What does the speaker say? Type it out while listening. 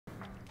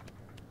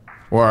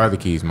Where are the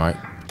keys, Mike?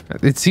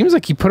 It seems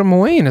like he put them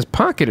away in his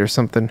pocket or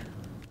something.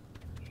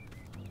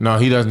 No,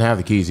 he doesn't have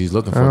the keys. He's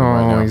looking for them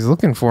right now. Oh, he's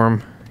looking for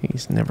them.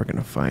 He's never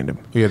gonna find them.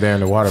 Yeah, they're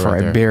in the water right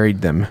there. I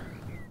buried them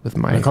with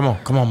my... Man, come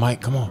on,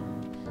 Mike, come on.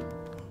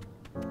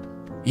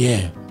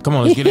 Yeah, come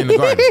on, let's get in the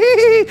garden.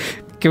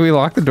 Can we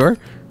lock the door?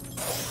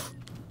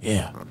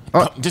 Yeah.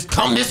 Oh. Just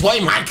come this way,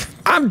 Mike.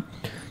 I'm...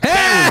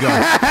 There we go.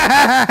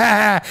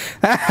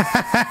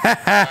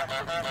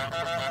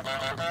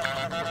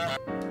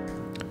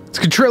 It's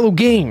Cottrello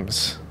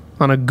Games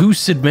on a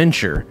goose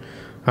adventure.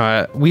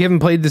 We haven't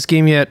played this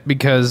game yet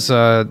because,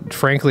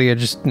 frankly, I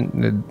just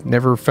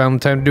never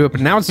found time to do it.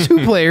 But now it's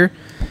 2-player,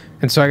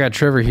 and so I got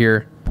Trevor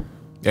here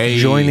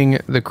joining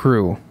the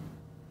crew.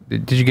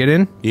 Did you get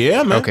in?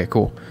 Yeah, man. Okay,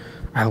 cool.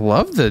 I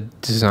love the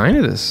design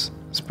of this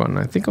button.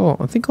 I think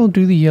I'll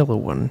do the yellow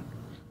one.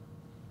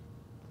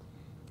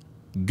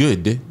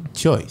 Good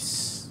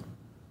choice.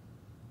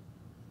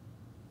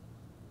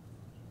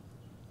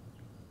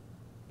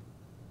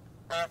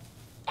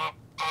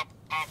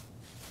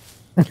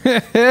 The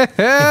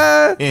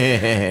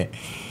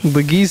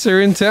geese are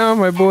in town,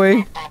 my boy.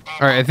 All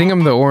right, I think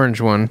I'm the orange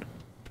one.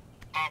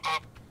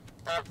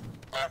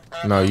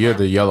 No, you're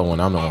the yellow one.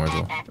 I'm the orange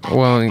one.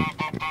 Well,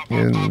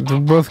 yeah, they're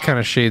both kind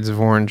of shades of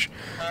orange.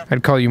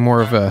 I'd call you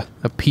more of a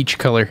peach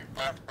color.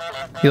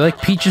 You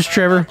like peaches,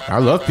 Trevor? I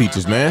love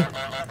peaches, man.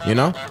 You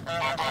know?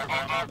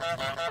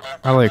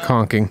 I like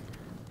honking.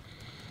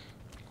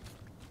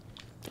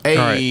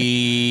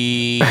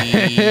 Hey.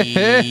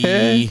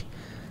 Right.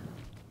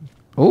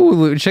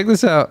 Oh, check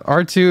this out.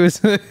 R2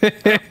 is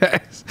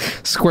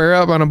square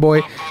up on a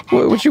boy.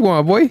 What you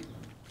want, boy?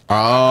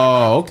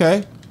 Oh,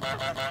 okay.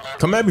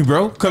 Come at me,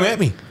 bro. Come at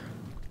me.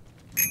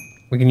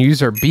 We can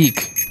use our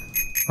beak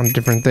on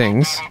different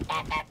things.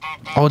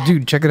 Oh,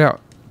 dude, check it out.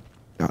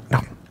 No.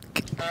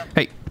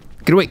 Hey,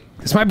 get away.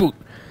 It's my boot.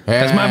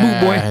 That's my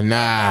boot, boy.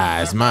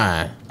 Nah, it's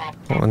mine.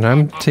 Well, and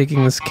I'm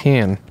taking this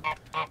can.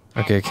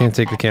 Okay, I can't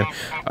take the can.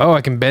 Oh,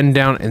 I can bend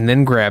down and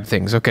then grab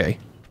things. Okay.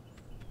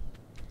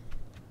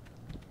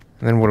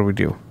 And then what do we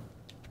do?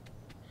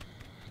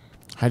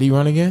 How do you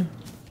run again?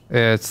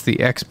 It's the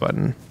X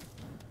button.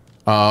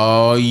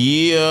 Oh,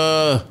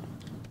 yeah.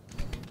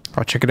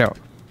 Oh, check it out.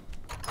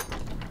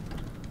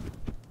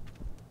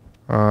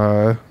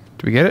 Do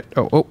we get it?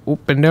 Oh,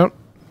 bend down.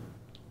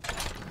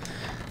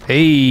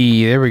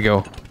 Hey, there we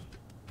go.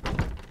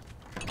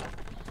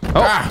 Oh.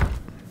 Ah.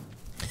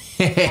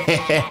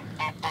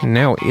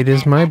 Now it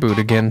is my boot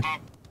again.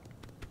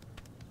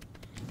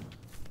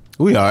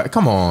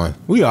 Come on.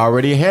 We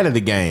already ahead of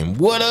the game.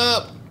 What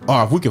up?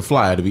 Oh, if we can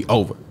fly, it'll be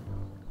over.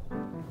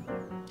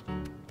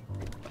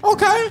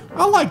 Okay,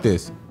 I like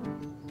this.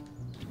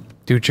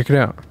 Dude, check it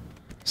out.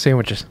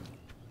 Sandwiches.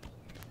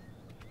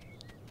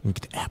 Let me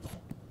get the apple.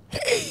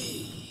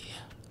 Hey.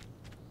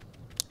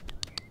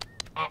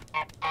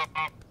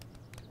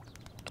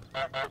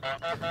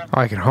 Oh,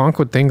 I can honk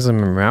with things in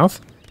my mouth?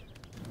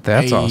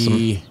 That's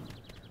awesome.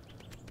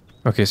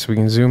 Okay, so we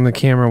can zoom the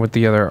camera with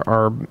the other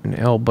R and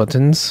L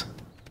buttons.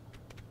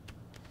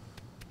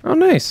 Oh,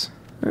 nice.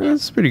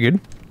 That's pretty good.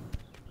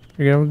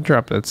 You're gonna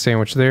drop that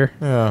sandwich there.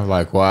 Yeah,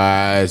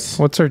 likewise.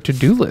 What's our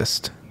to-do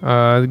list?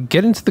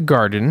 Get into the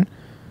garden,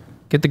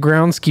 get the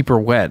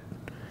groundskeeper wet,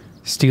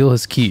 steal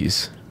his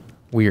keys.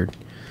 Weird.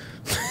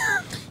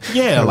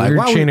 Yeah, like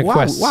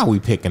why are we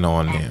picking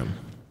on them?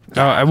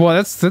 Well,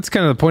 that's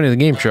kind of the point of the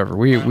game, Trevor.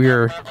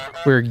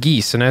 We're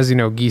geese, and as you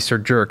know, geese are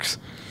jerks,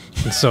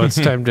 and so it's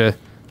time to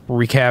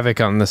wreak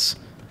havoc on this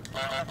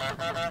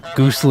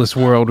gooseless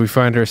world we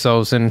find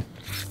ourselves in.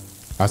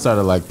 I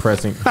started like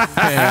pressing.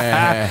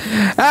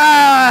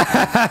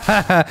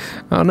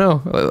 Oh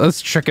no!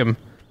 Let's trick him.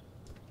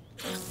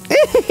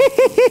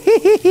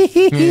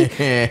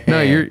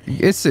 No,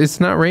 it's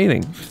not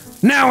raining.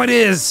 Now it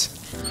is.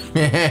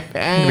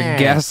 I'm gonna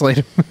gaslight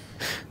him. You're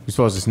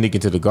supposed to sneak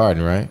into the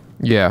garden, right?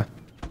 Yeah.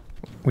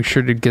 We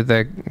sure did get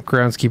that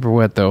groundskeeper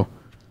wet, though.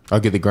 I'll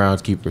get the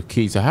groundskeeper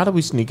key. So how do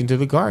we sneak into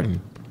the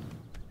garden?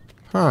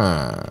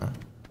 Huh.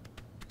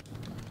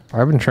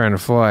 I've been trying to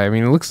fly. I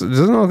mean, doesn't it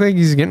look like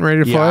he's getting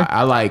ready to fly? Yeah,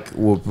 I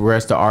will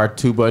press the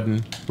R2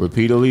 button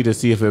repeatedly to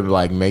see if it would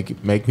like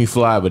make me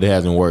fly, but it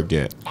hasn't worked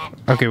yet.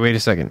 Okay, wait a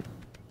second.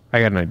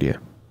 I got an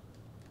idea.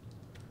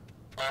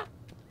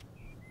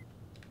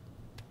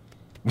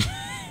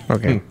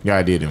 Okay. Your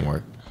idea didn't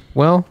work.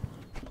 Well,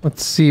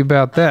 let's see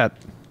about that.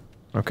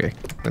 Okay,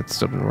 that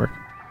still didn't work.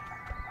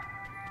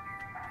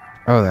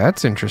 Oh,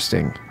 that's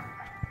interesting.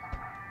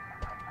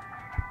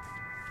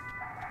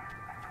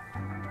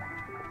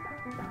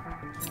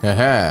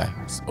 Haha.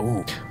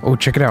 Oh,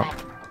 check it out.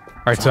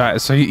 All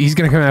right, so he's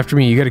gonna come after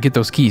me. You gotta get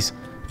those keys.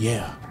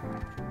 Yeah.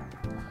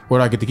 Where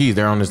do I get the keys?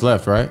 They're on his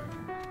left, right?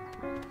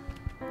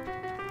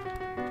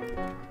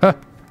 Huh.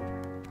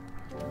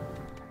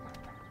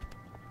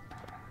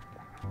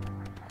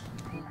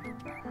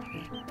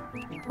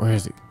 Where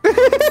is he?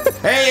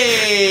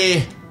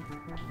 Hey!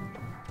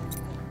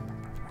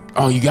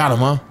 Oh, you got him,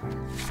 huh?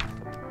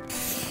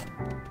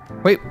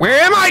 Wait, where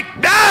am I?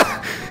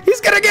 Ah! He's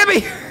gonna get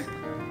me!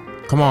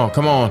 Come on,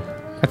 come on.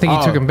 I think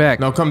he took him back.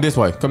 No, come this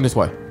way. Come this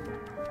way.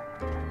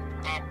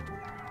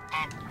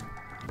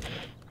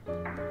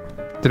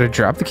 Did I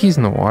drop the keys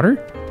in the water?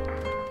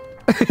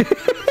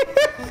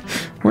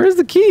 Where's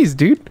the keys,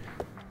 dude?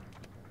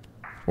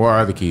 Where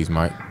are the keys,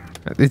 Mike?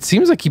 It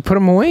seems like he put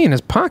them away in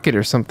his pocket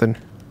or something.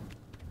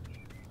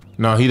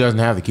 No, he doesn't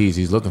have the keys.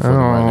 He's looking for them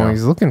right now. Oh,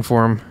 he's looking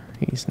for them.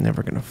 He's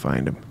never gonna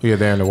find them. Yeah,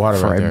 they're in the water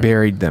right there. I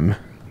buried them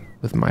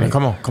with my... Man,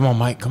 come on,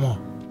 Mike, come on.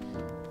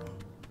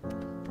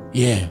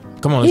 Yeah,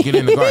 come on, let's get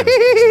in the garden.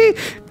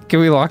 Can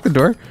we lock the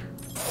door?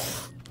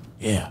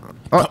 Yeah.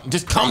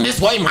 Just come this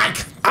way,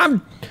 Mike.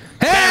 I'm...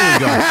 There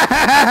we go.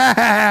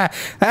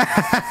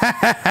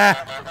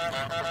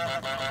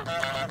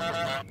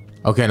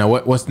 Okay, now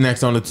what's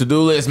next on the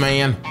to-do list,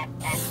 man?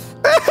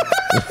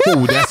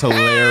 Ooh, that's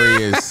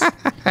hilarious.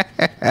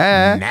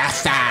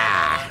 NASA.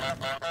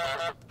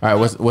 All right,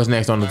 what's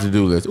next on the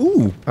to-do list?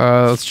 Ooh.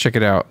 Let's check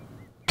it out.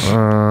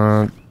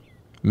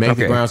 Make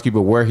the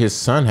groundskeeper wear his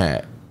sun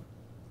hat.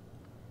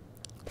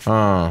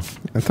 I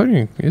thought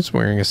he was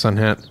wearing a sun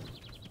hat.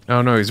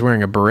 Oh no, he's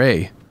wearing a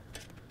beret.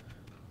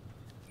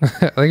 I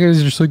think I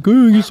was just like,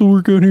 oh, I guess I'll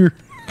work out here.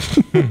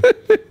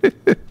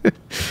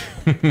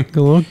 Got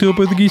locked up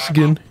by the geese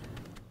again.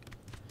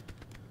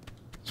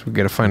 So we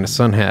gotta find a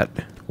sun hat.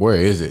 Where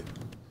is it?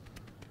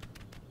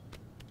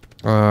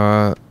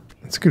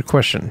 That's a good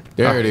question.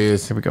 There it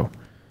is. Here we go.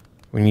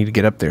 We need to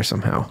get up there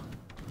somehow.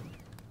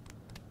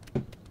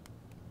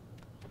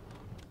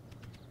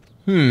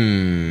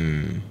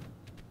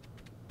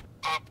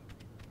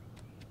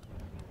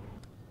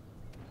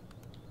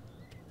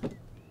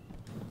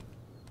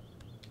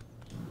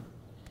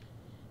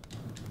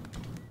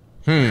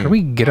 How do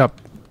we get up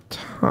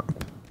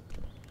top?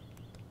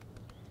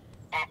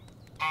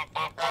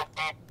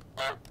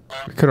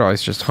 We could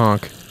always just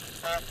honk.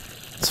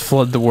 Let's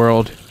flood the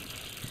world.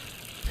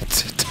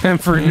 It's time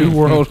for a new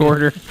world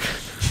order.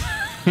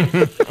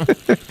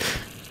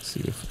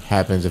 See what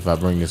happens if I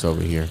bring this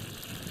over here.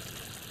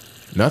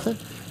 Nothing?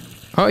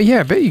 Oh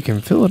yeah, I bet you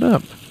can fill it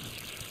up.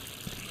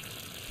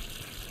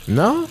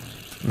 No?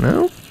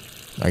 No?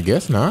 I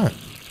guess not.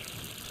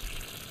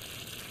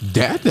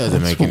 That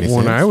doesn't make any sense.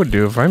 What I would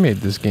do if I made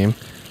this game.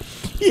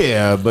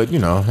 Yeah, but you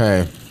know,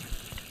 hey.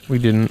 We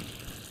didn't.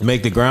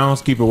 Make the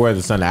groundskeeper wear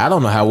the sun hat. I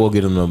don't know how we'll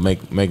get him to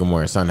make him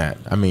wear a sun hat.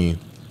 I mean,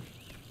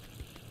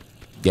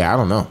 yeah, I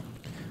don't know.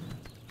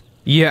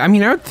 Yeah, I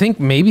mean, I would think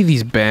maybe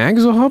these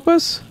bags will help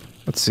us.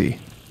 Let's see.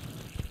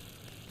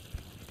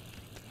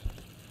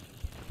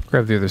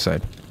 Grab the other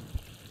side.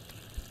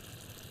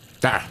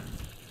 Ah.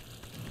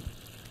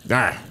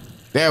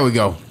 There we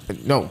go.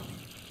 No.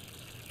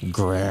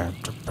 Grab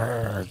the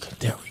bag.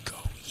 There we go.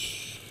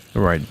 Yeah.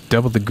 All right,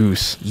 double the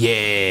goose.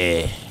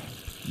 Yeah.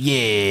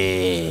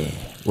 Yeah.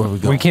 Where we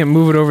go? We can't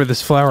move it over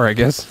this flower, I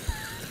guess.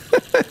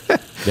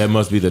 That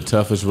must be the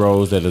toughest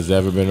rose that has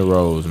ever been a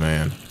rose,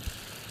 man.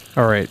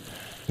 All right.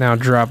 Now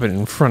drop it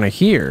in front of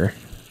here.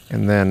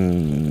 And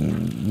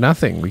then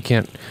nothing. We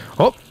can't...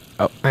 Oh,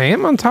 I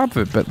am on top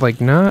of it, but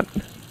like not...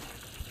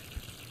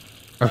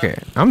 Okay,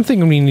 I'm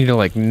thinking we need to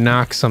like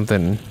knock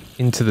something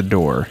into the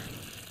door.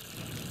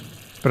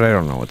 But I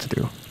don't know what to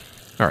do.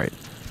 All right.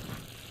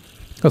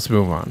 Let's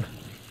move on.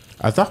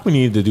 I thought we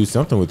needed to do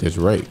something with this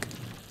rake.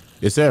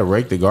 It said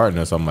rake the garden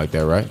or something like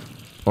that, right?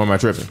 Or am I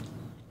tripping?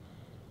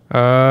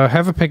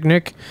 Have a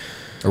picnic.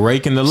 A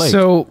rake in the lake.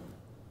 So,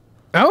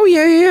 oh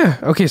yeah.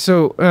 Okay,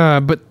 so,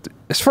 but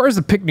as far as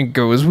the picnic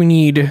goes, we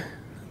need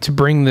to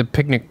bring the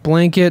picnic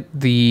blanket,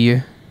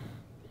 the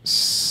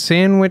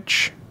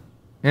sandwich,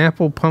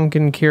 apple,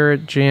 pumpkin,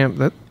 carrot, jam.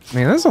 Man,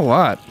 that's a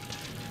lot.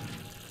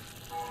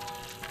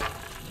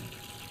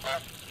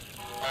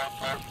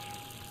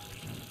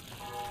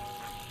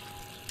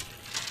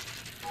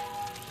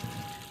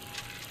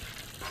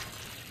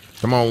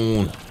 Come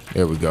on.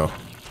 There we go.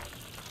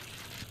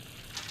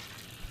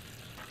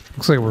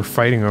 Looks like we're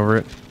fighting over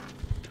it.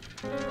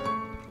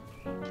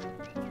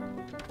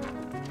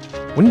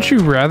 Wouldn't you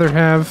rather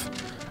have...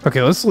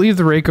 Okay, let's leave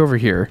the rake over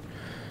here.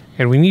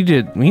 And we need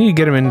to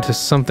get him into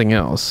something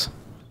else.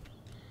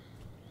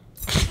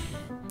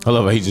 I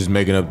love how he's just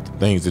making up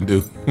things to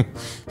do.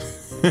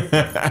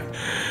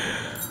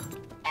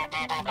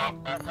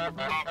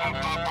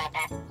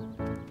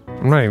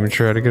 I'm not even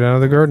sure how to get out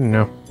of the garden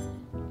now.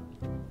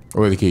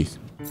 Where are the keys?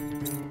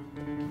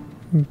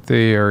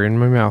 They are in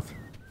my mouth.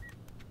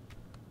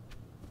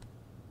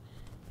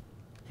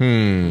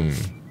 Hmm.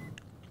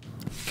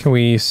 Can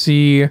we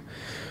see...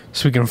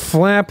 So we can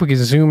flap, we can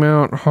zoom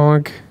out,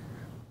 honk.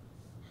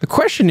 The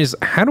question is,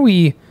 how do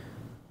we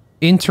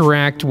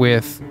interact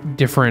with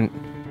different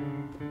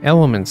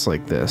elements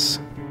like this?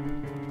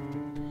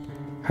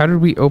 How did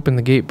we open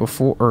the gate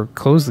before, or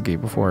close the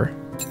gate before?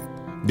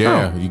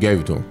 Yeah, you gave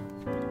it to him.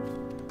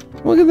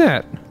 Look at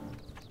that.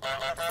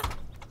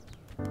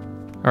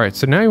 All right,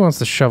 so now he wants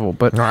the shovel,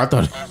 but... No, I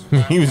thought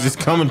he was just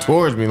coming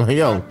towards me like,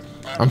 yo,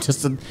 I'm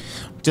just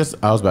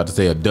I was about to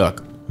say a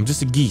duck. I'm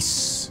just a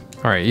geese.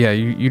 All right, yeah,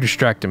 you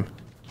distract him.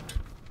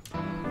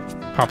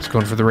 Pop's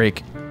going for the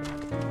rake.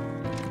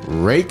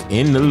 Rake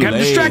in the leg. You gotta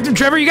distract him,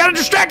 Trevor. You gotta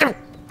distract him.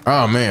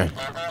 Oh, man.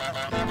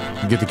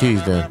 Get the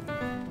keys then.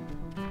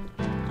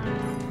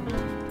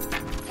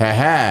 Ha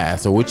ha.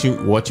 So what you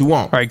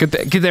want? All right, get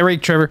that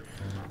rake, Trevor.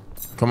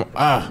 Come on.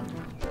 Ah.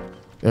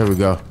 There we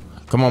go.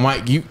 Come on,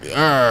 Mike. You.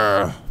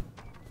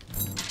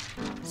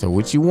 So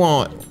what you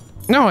want?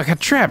 No, I got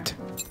trapped.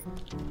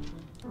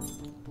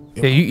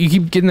 Yeah, you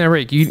keep getting that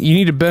rake. You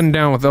need to bend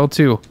down with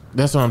L2.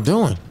 That's what I'm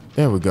doing.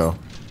 There we go.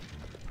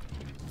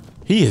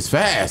 He is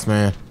fast,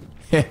 man.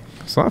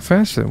 It's a lot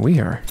faster than we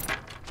are.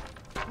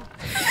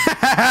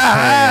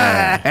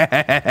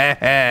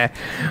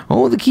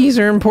 Oh, the keys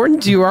are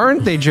important to you,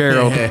 aren't they,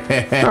 Gerald?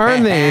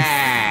 Aren't they?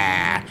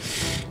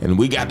 And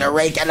we got the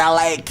rake in the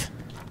lake.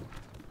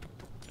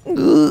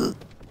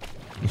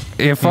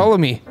 Yeah, follow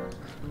me.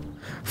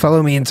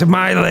 Follow me into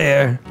my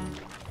lair.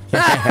 All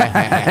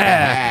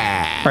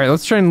right,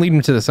 let's try and lead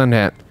him to the sun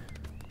hat.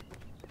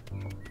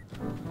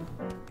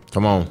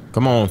 Come on,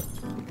 come on.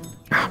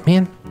 Oh,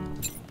 man.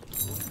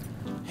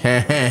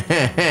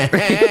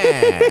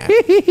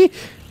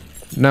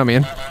 No,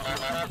 man.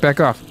 Back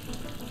off.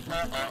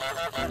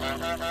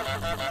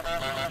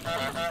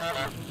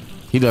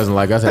 He doesn't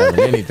like us having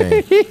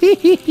anything.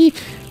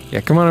 Yeah,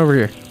 come on over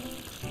here.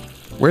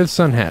 Where's the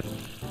sun hat?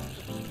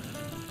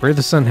 Where's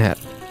the sun hat?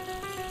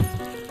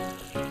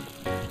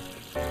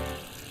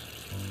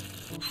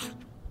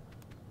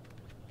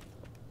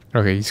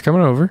 Okay, he's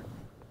coming over.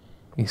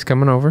 He's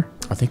coming over.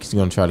 I think he's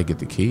gonna try to get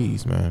the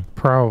keys, man.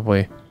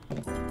 Probably.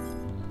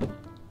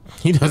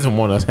 He doesn't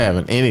want us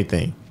having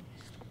anything.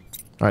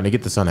 All right, now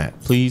get the sun hat.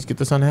 Please get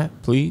the sun hat,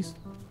 please.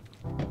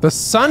 The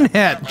sun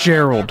hat,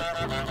 Gerald.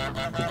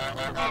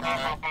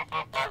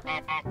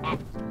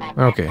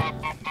 Okay.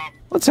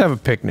 Let's have a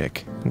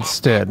picnic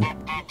instead.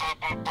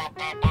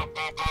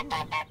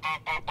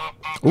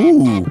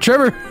 Ooh,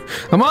 Trevor,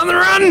 I'm on the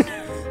run!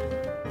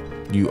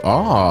 you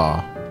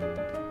are.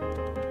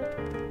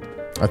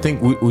 I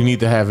think we need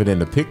to have it in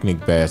the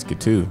picnic basket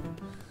too.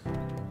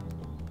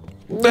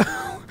 No!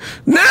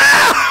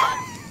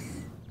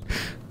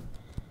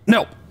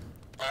 No!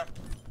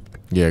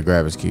 Yeah,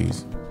 grab his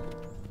keys.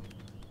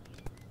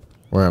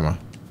 Where am I?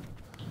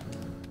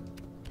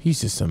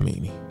 He's just a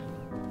meanie.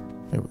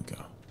 There we go.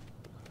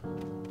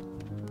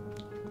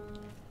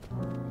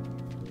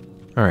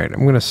 All right,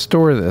 I'm gonna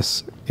store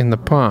this in the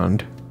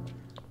pond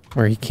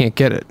where he can't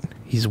get it.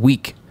 He's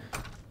weak.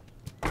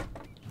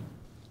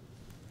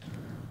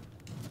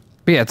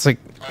 But yeah, it's like,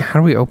 how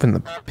do we open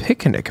the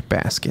picnic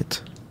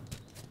basket?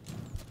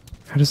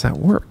 How does that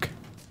work?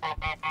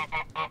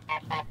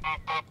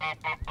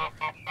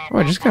 Oh,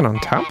 I just got on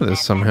top of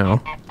this somehow.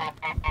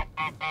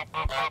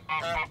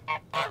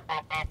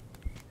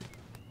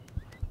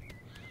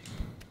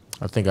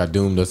 I think I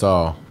doomed us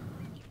all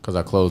because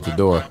I closed the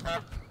door.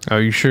 Oh,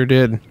 you sure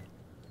did.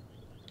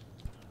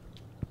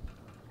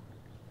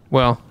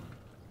 Well,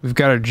 we've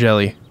got our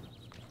jelly.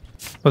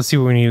 Let's see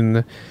what we need in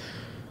the...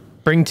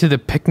 Bring to the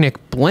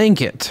picnic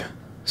blanket.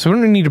 So we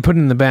don't need to put it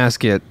in the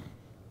basket.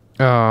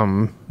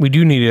 We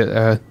do need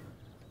a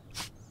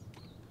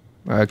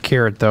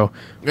carrot, though.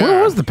 Yeah.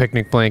 Where was the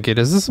picnic blanket?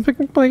 Is this a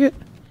picnic blanket?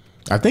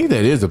 I think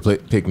that is a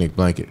picnic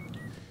blanket.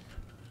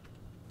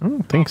 I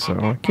don't think so.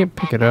 I can't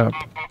pick it up.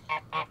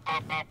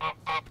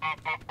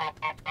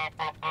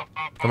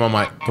 Come on,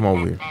 Mike. Come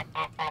over here.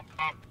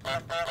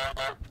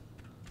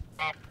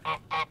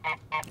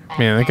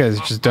 Man, that guy's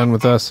just done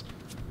with us.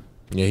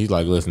 Yeah, he's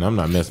like, listen, I'm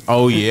not messing.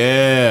 Oh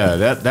yeah,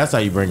 that's how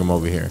you bring him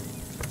over here.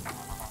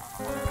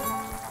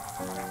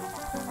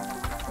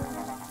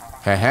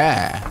 Ha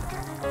ha.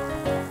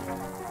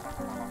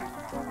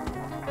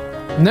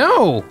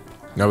 No!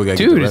 Now we gotta get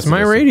the Dude, rest it's of my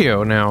this.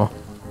 radio now.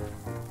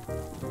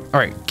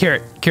 Alright,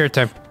 carrot. Carrot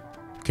time.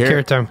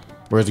 Carrot time.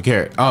 Where's the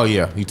carrot? Oh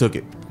yeah, he took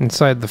it.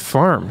 Inside the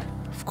farm,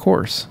 of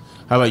course.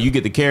 How about you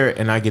get the carrot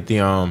and I get the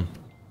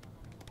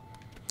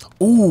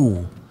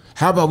Ooh,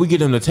 how about we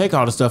get him to take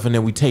all the stuff and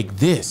then we take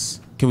this?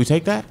 Can we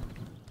take that?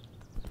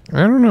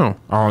 I don't know.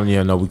 Oh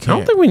yeah, no, we I can't.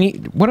 don't think we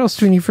need... What else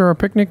do we need for our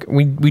picnic?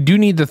 We do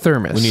need the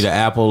thermos. We need an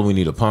apple. We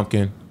need a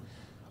pumpkin.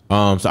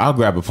 So I'll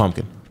grab a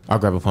pumpkin. I'll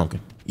grab a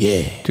pumpkin.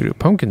 Yeah. Dude, a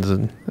pumpkin's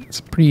that's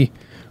a pretty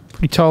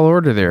tall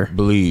order there.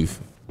 Believe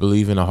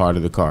in the heart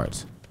of the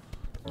cards.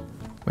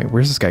 Wait,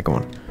 where's this guy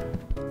going?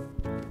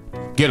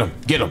 Get him.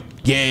 Get him.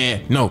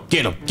 Yeah. No,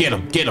 get him. Get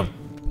him. Get him.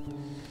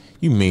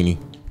 You meanie.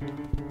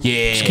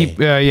 Yeah. Just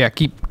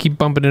keep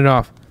bumping it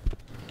off.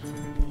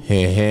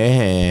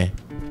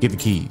 Get the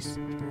keys.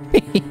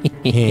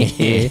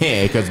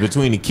 Because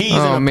between the keys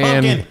and the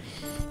pumpkin,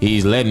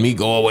 he's letting me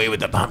go away with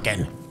the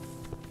pumpkin.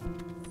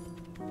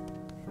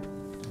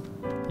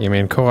 Yeah,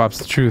 man, co-op's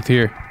the truth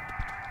here.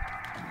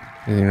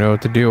 You know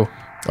what to do.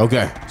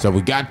 Okay, so we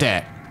got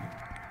that.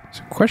 There's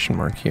a question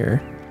mark here.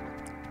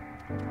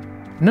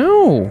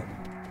 No!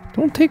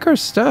 Don't take our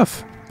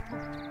stuff.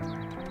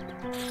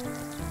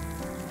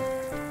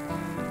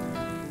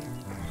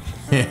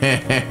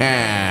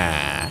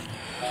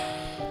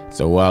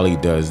 So while he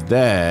does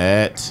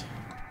that,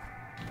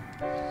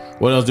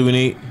 what else do we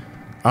need?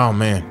 Oh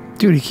man,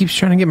 Dude, he keeps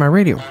trying to get my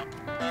radio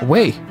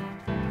away.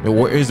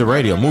 where is the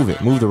radio? Move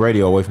it. Move the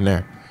radio away from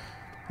there.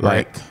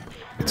 Like,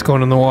 It's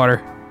going in the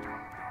water.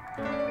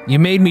 You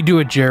made me do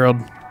it, Gerald.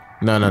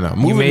 No.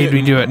 You made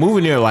me do it. Move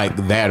in there like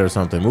that or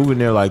something. Move in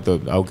there like the...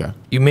 Okay.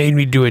 You made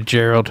me do it,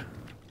 Gerald.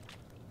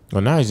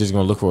 Well, now he's just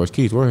going to look for his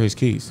keys. Where are his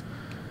keys?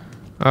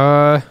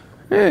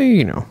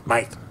 You know.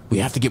 Mike, we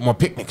have to get more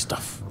picnic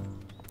stuff.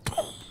 Come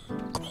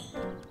on.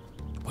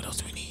 What else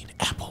do we need?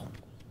 Apple.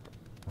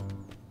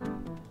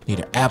 Need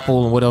an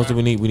apple. And what else do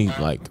we need? We need,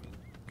 like...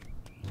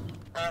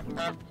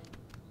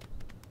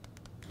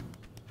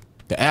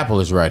 The apple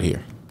is right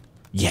here.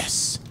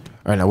 Yes.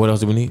 All right, now what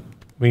else do we need?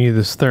 We need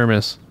this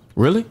thermos.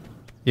 Really?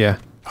 Yeah.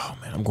 Oh,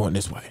 man, I'm going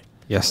this way.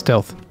 Yeah,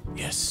 stealth.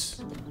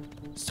 Yes.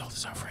 Stealth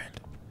is our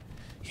friend.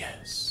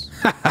 Yes.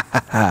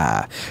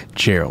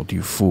 Gerald,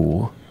 you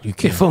fool. You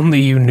can't. If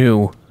only you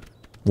knew.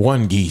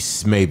 1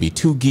 geese, maybe.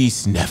 2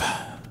 geese, never.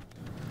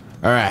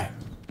 All right.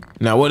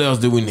 Now, what else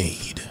do we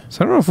need?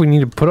 So I don't know if we need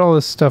to put all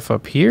this stuff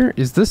up here.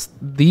 Is this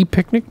the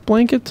picnic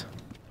blanket?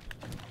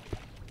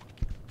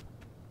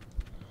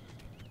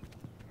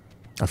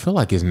 I feel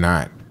like it's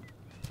not.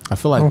 I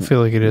don't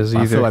feel like it is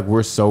either. I feel like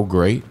we're so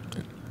great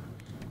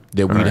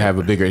that we'd have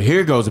a bigger...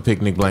 Here goes a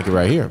picnic blanket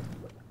right here.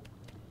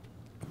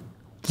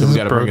 So we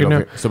got to bring it over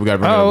here. So we got to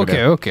bring it over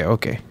there.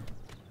 Okay.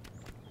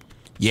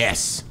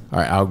 Yes. All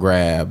right, I'll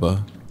grab...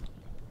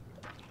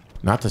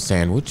 not the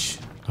sandwich.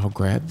 I'll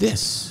grab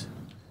this.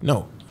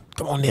 No.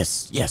 Come on,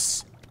 this.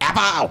 Yes.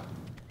 Apple.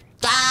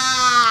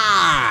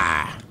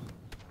 Ah!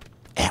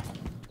 Apple.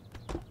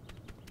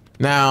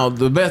 Now,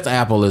 the best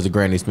apple is a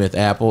Granny Smith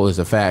apple, is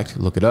a fact.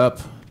 Look it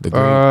up.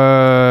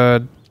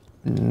 I'm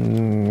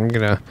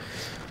gonna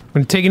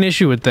take an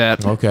issue with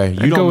that. Okay.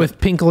 I'd go with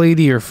Pink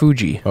Lady or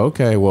Fuji.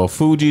 Okay, well,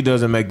 Fuji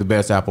doesn't make the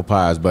best apple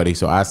pies, buddy,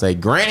 so I say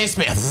Granny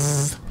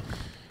Smith.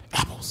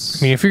 Apples.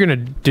 I mean, if you're gonna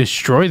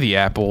destroy the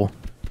apple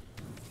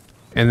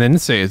and then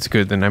say it's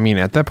good, then I mean,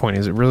 at that point,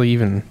 is it really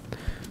even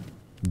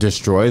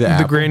destroy the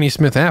apple? Granny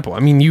Smith apple? I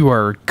mean, you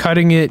are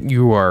cutting it,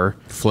 you are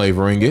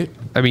flavoring it.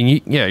 I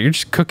mean, you're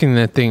just cooking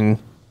that thing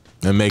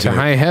and making to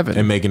high heaven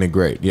and making it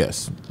great.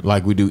 Yes,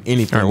 like we do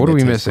anything. All right, what are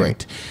we missing?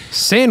 Great.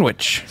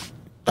 Sandwich.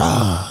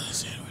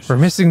 Sandwich. We're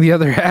missing the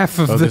other half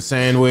of the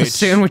sandwich. The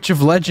sandwich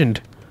of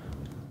legend.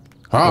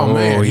 Oh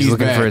man, he's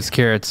looking back. for his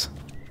carrots.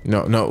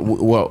 No.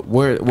 Well,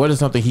 what is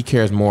something he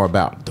cares more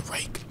about? The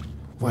rake.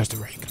 Where's the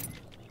rake?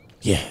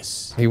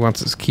 Yes. He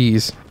wants his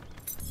keys.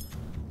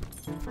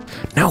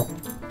 No.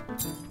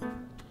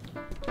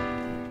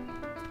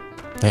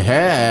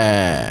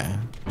 Hey.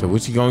 So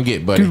what you gonna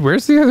get, buddy? Dude,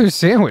 where's the other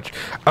sandwich?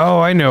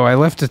 Oh, I know. I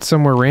left it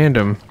somewhere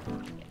random.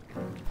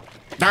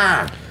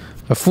 Ah.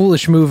 A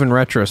foolish move in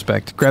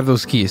retrospect. Grab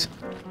those keys.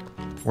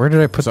 Where did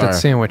I put that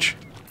sandwich?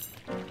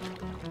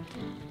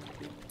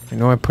 I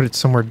know I put it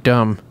somewhere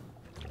dumb.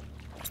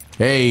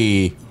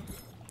 Hey.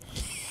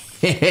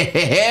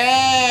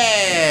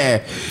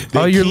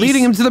 Oh, you're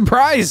leading him to the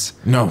prize.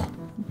 No.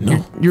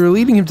 You're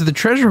leading him to the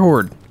treasure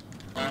hoard.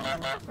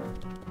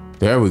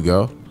 There we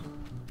go.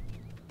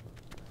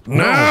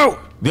 No.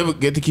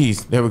 Get the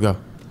keys. There we go.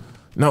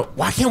 No,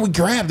 why can't we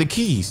grab the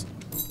keys?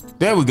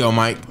 There we go,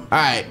 Mike. All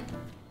right.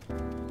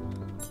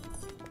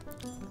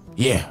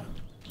 Yeah.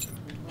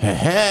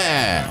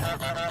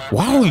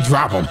 Why don't we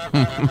drop them?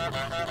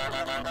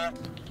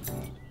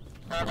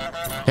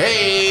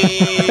 Hey.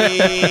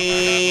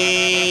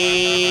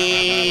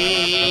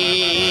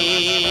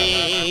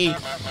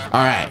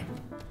 All right.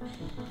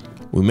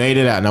 We made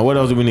it out. Now, what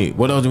else do we need?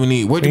 Where'd you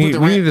put the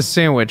we need the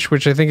sandwich,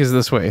 which I think is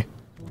this way.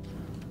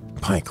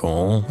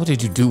 Michael, what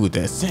did you do with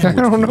that sandwich?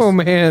 I don't know,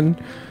 man.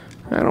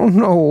 I don't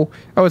know.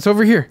 Oh, it's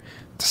over here.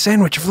 It's a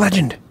sandwich of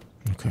legend.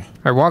 Okay.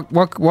 All right,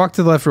 walk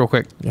to the left real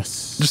quick.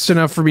 Yes. Just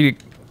enough for me to...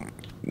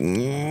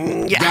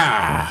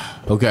 Yeah.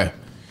 Okay.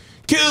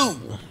 Q.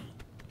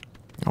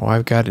 Oh,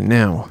 I've got it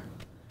now.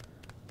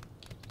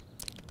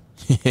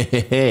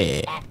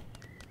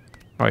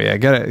 Oh, yeah,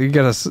 you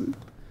gotta...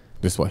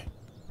 This way.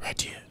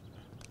 Right here.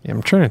 Yeah,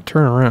 I'm trying to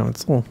turn around.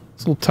 It's a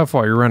little tough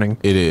while you're running.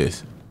 It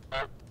is.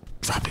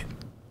 Drop it.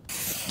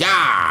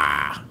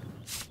 Yeah.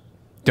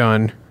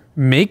 Done.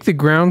 Make the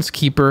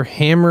groundskeeper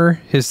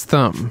hammer his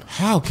thumb.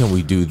 How can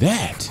we do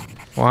that?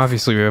 Well,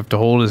 obviously we have to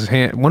hold his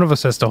hand. One of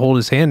us has to hold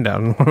his hand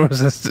down, and one of us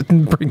has to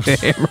bring the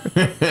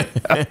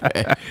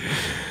hammer.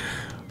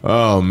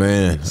 Oh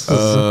man. This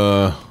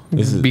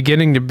is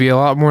beginning to be a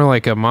lot more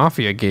like a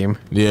mafia game.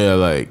 Yeah,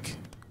 like,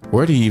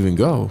 where do you even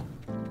go?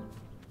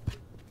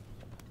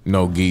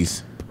 No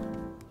geese.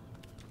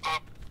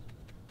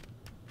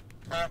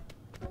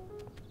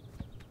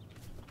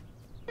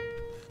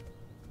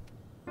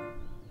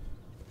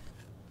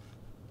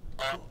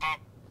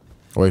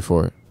 Wait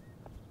for it.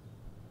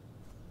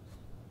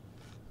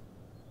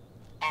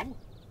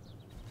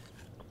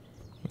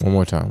 One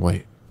more time.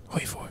 Wait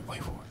for it.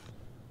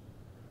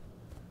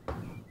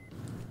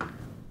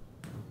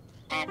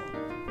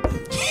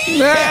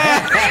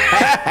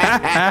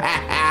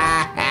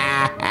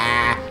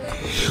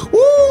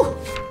 Woo!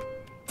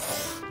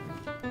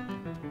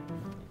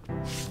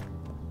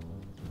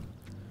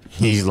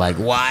 He's like,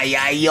 why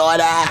I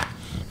yoda?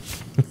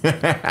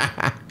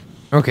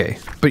 Okay,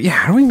 but yeah,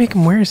 how do we make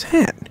him wear his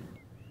hat?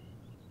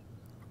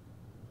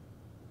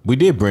 We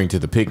did bring to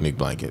the picnic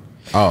blanket.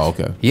 Oh,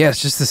 okay. Yeah, it's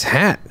just this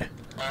hat.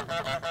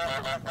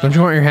 Don't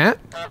you want your hat?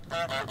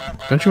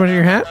 Don't you want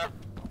your hat?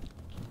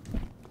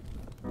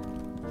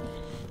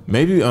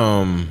 Maybe,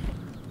 No.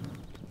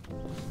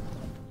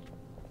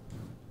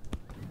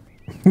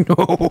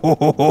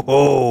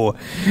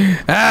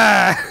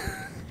 Ah!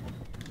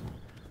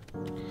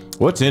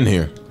 What's in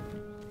here?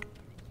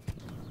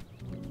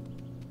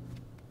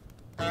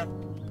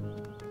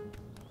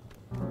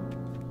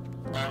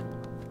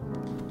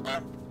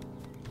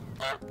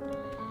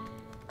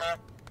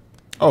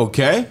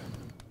 Okay.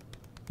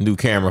 New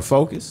camera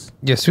focus.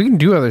 Yes, we can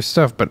do other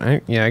stuff, but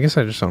I guess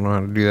I just don't know how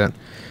to do that.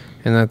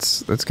 And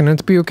that's gonna have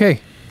to be okay.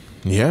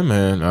 Yeah,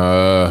 man.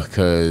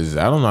 Cause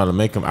I don't know how to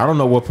make them. I don't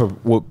know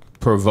what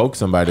provokes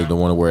somebody to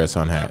want to wear a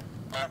sun hat.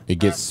 It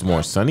gets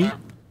more sunny.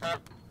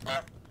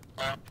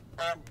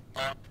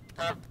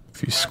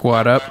 If you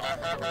squat up.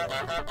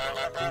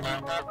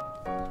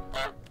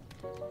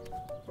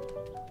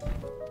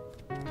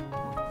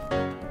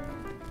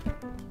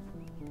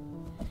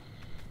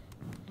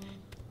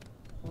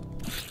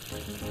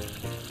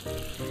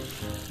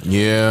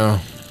 Yeah.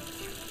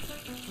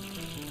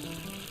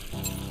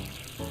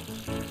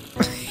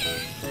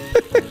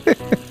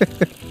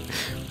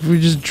 We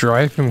just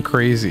drive him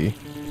crazy.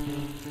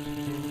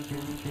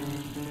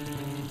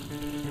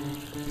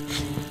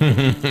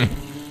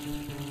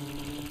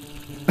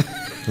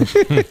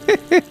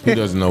 He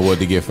doesn't know what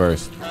to get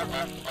first.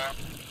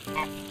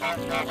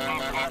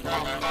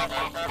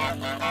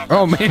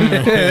 Oh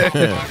man.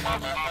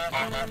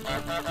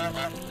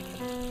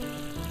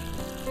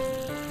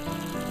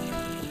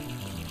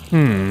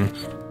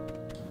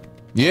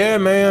 Yeah,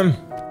 man.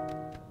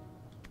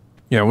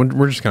 Yeah,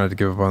 we're just gonna have to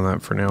give up on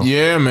that for now.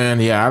 Yeah, man.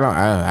 Yeah,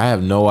 I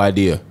have no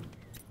idea.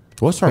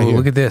 What's right here?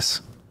 Look at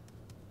this.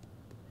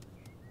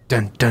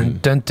 Dun dun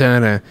dun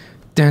dun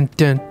dun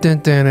dun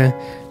dun dun dun dun.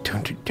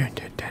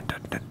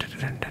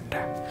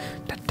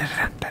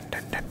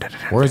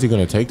 Where is he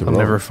gonna take the rope?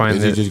 never find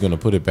Is he it. just gonna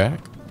put it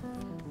back?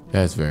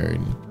 That's very.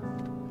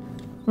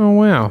 Oh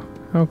wow,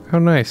 how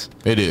nice.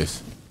 It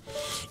is.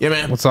 Yeah,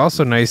 man. What's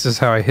also nice is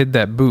how I hid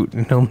that boot,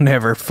 and he'll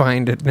never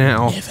find it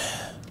now. Never.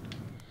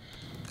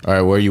 All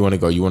right, where you want to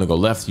go? You want to go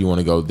left? You want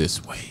to go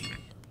this way?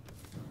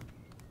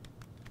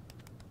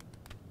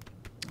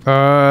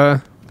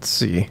 Let's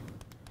see.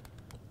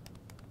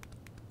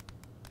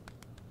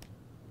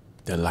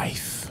 The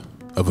life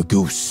of a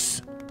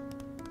goose.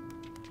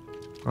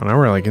 Oh, now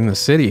we're like in the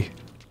city.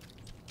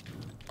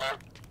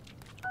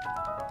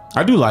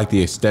 I do like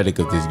the aesthetic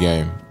of this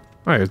game.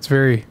 All right, it's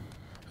very.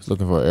 He's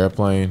looking for an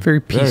airplane. Very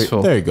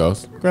peaceful. There he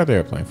goes. Grab the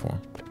airplane for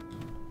him.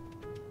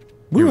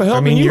 We were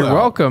helping you you're out.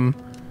 welcome.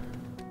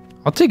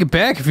 I'll take it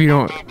back if you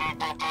don't. All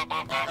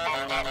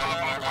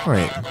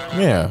right.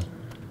 Yeah.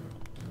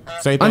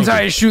 Say thank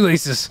Untie his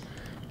shoelaces.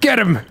 Get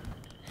him.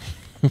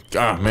 you.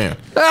 Oh, man.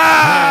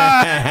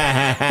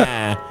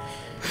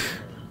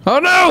 Oh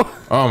no!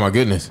 Oh, my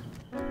goodness.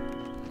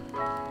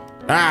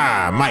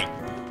 Ah, Mike.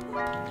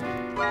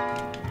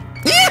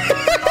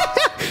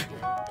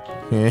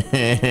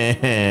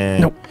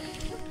 Nope.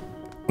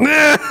 All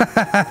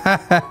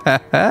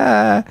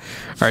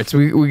right, so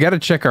we got to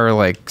check our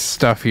like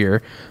stuff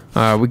here.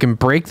 We can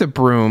break the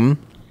broom,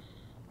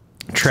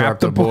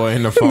 trap the boy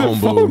in the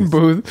phone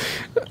booth.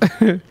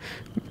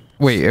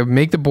 Wait,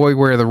 make the boy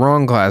wear the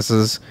wrong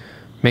glasses,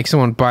 make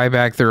someone buy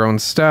back their own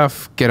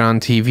stuff, get on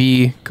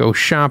TV, go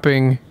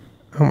shopping.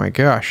 Oh my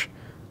gosh.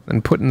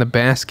 And put in the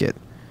basket.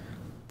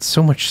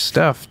 So much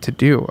stuff to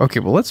do. Okay,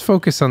 well, let's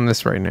focus on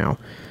this right now.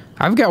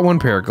 I've got one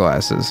pair of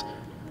glasses.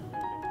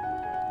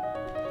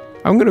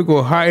 I'm gonna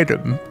go hide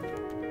them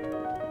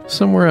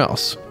somewhere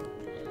else.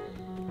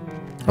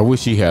 I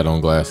wish he had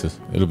on glasses.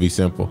 It'll be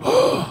simple.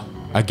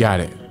 I got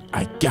it.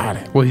 I got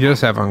it. Well, he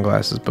does have on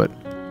glasses, but...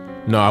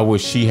 No, I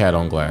wish she had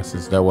on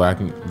glasses. That way I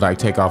can like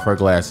take off her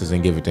glasses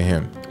and give it to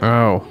him.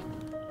 Oh.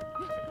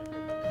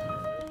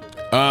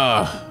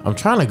 I'm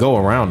trying to go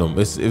around them.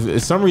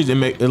 It's some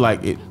reason it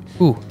like it.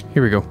 Ooh,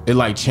 here we go. It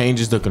like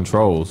changes the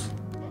controls.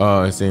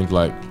 It seems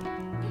like.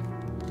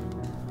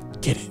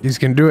 Get it. He's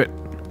gonna do it.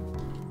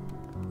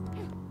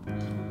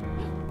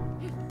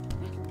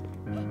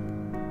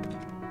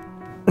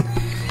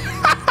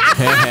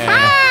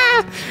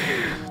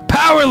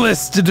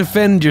 Powerless to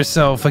defend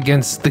yourself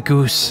against the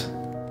goose.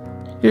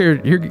 Here,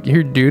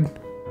 dude.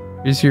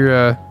 Here's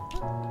your,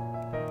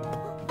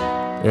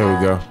 There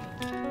we go.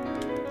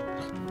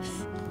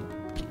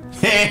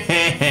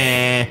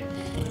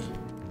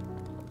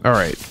 All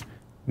right.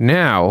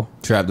 Now,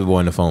 Trap the boy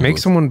in the phone make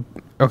booth. someone...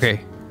 Okay.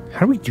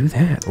 How do we do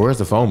that? Where's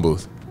the phone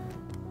booth?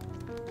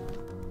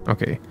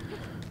 Okay.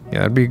 Yeah,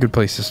 that'd be a good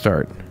place to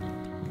start.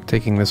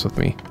 Taking this with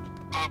me.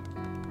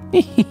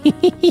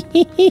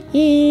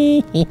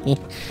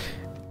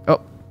 Oh,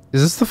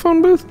 is this the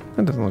phone booth?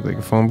 That doesn't look like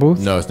a phone booth.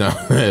 No, it's not.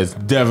 It's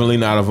definitely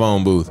not a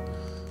phone booth.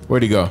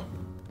 Where'd he go?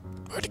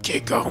 Where'd the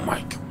kid go,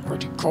 Mike?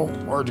 Where'd he go?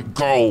 Where'd he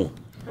go?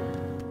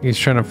 He's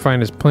trying to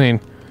find his plane.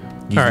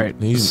 All right,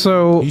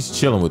 so he's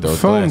chilling with those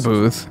phone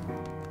glasses. booth.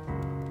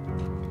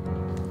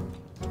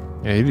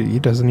 Yeah, he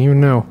doesn't even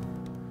know.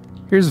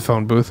 Here's a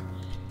phone booth.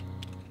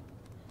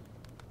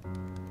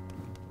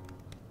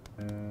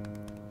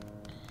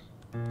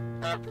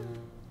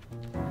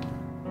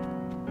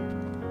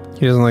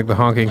 He doesn't like the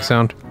honking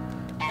sound.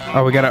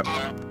 Oh, we gotta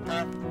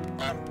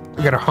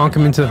honk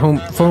him into the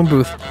phone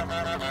booth.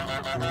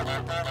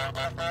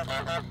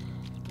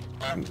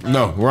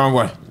 No, wrong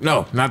way.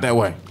 No, not that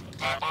way.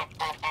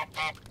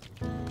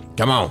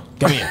 Come on,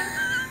 come here.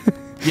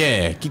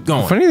 Yeah, keep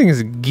going. The funny thing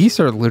is, geese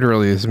are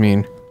literally this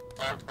mean.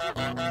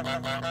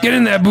 Get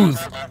in that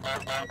booth.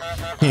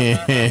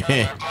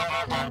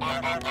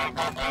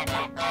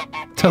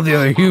 Tell the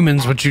other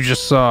humans what you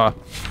just saw.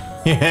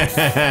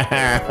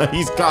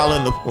 He's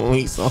calling the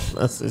police on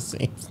us, it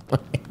seems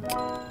like.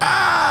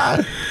 Ah!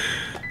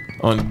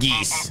 On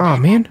geese. Oh,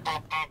 man.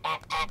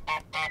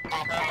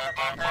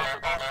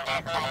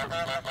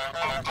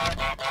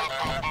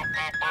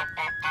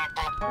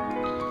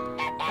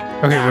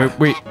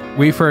 Okay,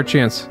 wait for our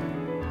chance.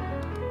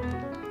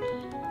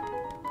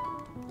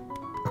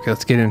 Okay,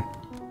 let's get in.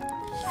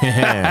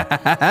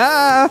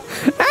 Yeah!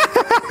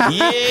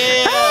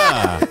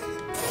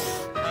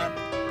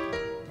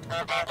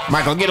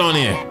 Michael, get on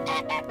in.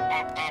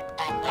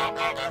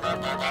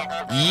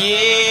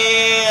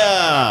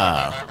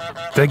 Yeah!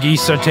 The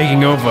geese are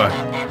taking over.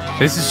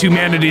 This is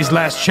humanity's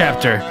last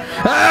chapter.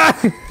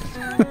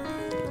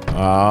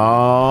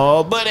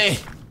 Oh, buddy.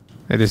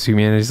 It is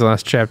humanity's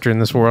last chapter in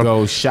this world.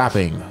 Go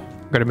shopping.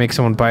 Gotta make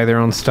someone buy their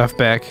own stuff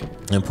back.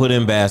 And put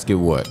in basket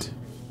what?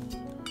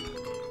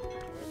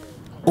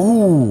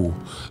 Ooh,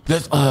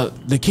 that's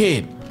the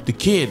kid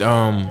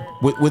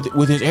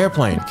with his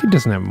airplane. He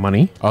doesn't have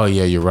money. Oh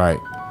yeah, you're right.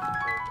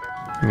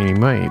 I mean, he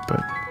might,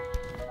 but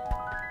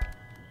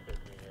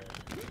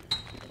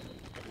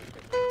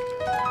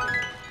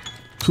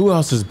who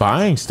else is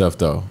buying stuff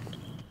though?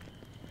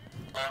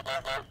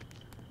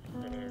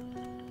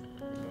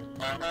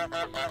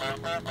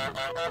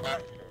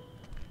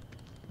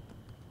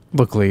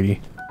 look,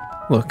 lady,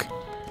 look.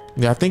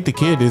 Yeah, I think the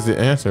kid is the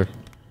answer.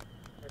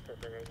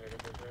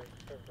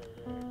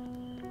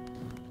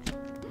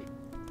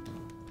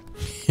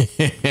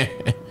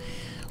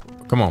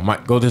 Come on,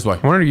 Mike, go this way.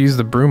 I wanted to use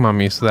the broom on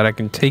me so that I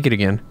can take it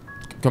again.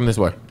 Come this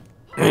way.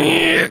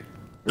 Yeah.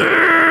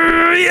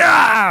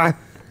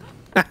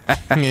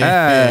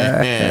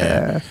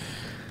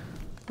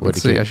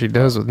 Let's see how she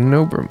does with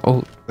no broom.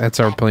 Oh, that's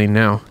our plane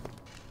now.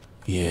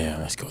 Yeah,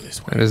 let's go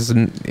this way. That is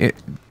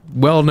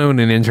well known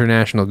in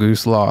international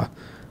goose law.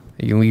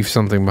 You leave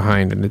something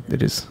behind, and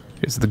it's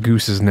the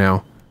goose's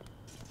now.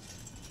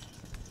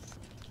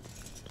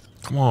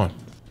 Come on.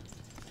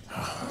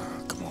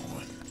 Come on.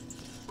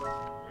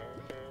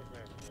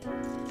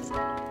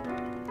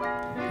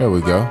 There we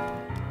go.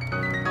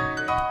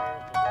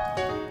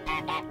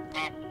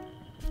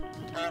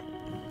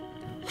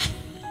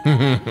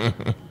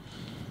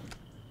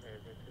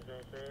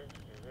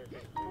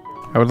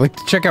 I would like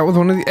to check out with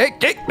one of the. Hey,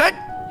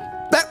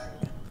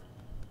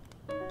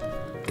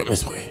 Come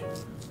this way.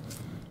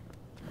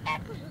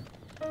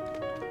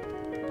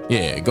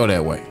 Yeah, go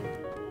that way.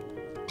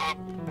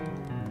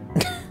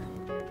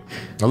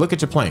 Now look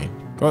at your plane.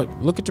 Go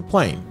look at your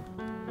plane.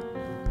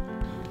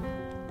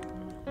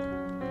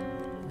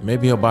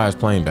 Maybe he'll buy his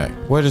plane back.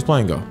 Where'd his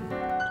plane go?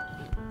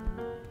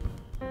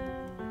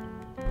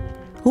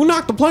 Who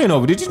knocked the plane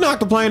over? Did you knock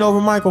the plane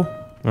over, Michael?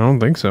 I don't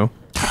think so.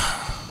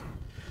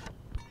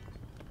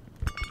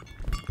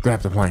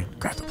 Grab the plane.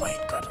 Grab the plane.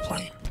 Grab the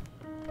plane.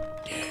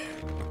 Yeah.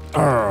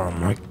 Oh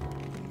my.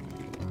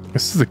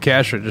 This is the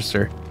cash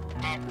register.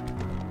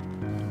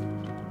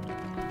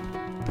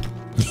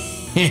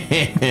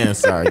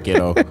 Sorry,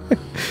 kiddo.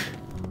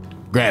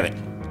 Grab it.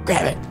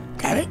 Grab it.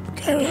 Grab it.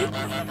 Grab it.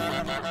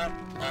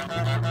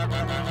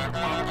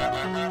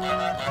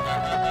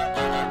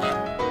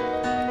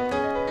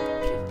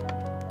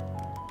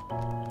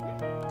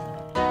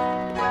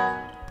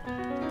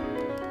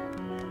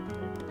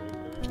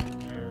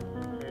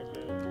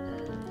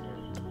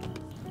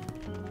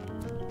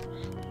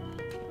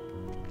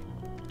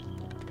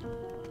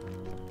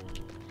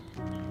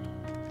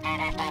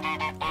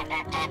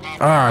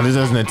 Ah, this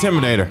is an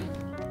intimidator.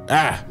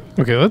 Ah.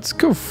 Okay, let's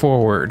go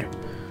forward.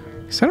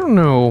 Cause I don't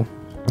know.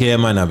 Yeah, it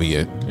might not be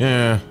it.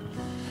 Yeah.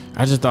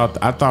 I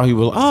thought he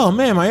will. Oh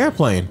man, my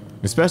airplane.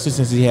 Especially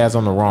since he has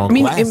on the wrong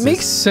glasses. It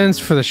makes sense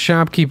for the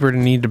shopkeeper to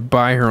need to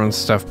buy her own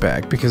stuff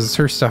back because it's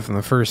her stuff in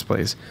the first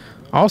place.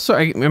 Also,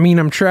 I mean,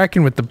 I'm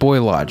tracking with the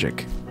boy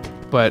logic,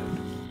 but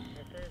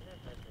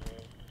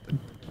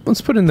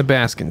let's put it in the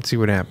basket and see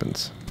what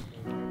happens.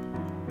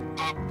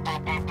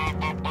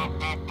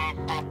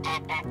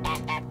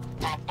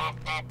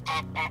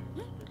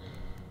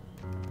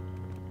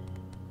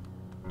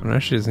 Oh, no,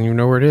 she doesn't even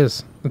know where it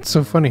is. That's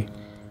so funny.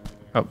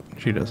 Oh,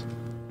 she does.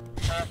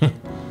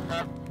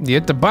 You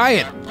have to buy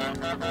it.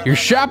 You're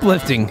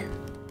shoplifting.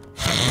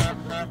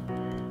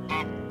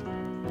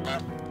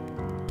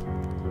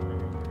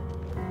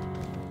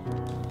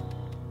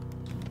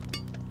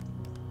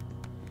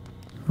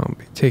 I'll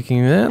be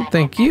taking that.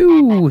 Thank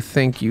you.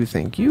 Thank you.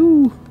 Thank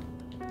you.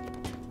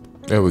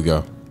 There we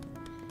go.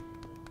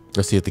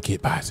 Let's see if the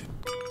kid buys it.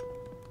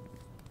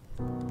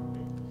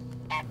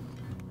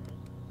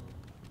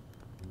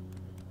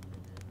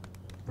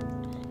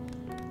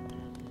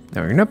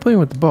 No, you're not playing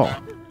with the ball.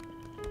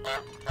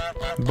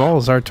 The ball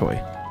is our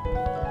toy.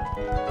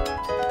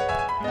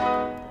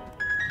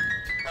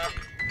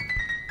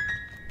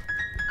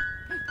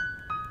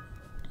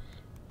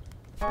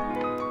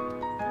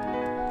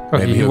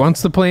 Okay, he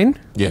wants the plane?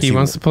 Yes, he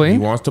wants the plane? He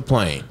wants the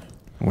plane.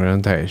 I'm going to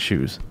untie his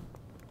shoes.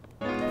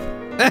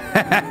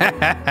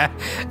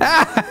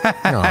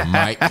 Oh,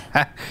 Mike.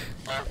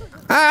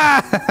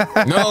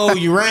 No,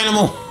 you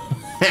animal.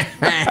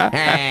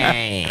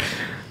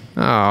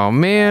 Oh,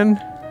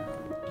 man.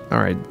 All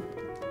right.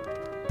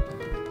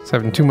 It's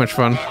having too much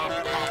fun.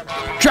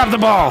 Drop the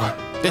ball.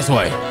 This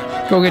way.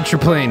 Go get your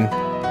plane.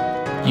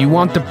 You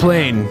want the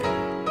plane.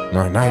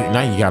 No,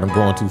 now you got him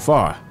going too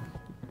far.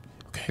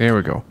 Okay. There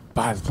we go.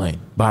 Buy the plane.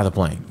 Buy the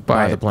plane.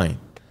 Buy the plane.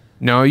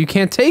 No, you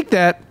can't take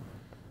that.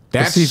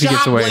 That's see if he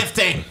gets away.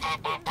 shoplifting.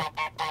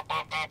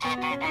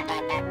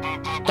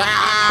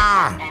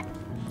 Ah!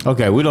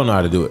 Okay, we don't know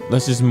how to do it.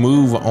 Let's just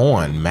move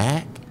on,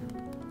 Mac.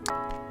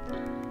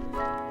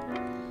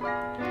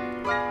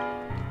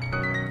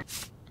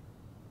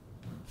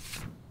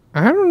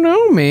 I don't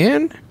know,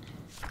 man.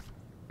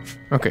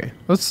 Okay,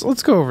 let's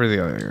go over to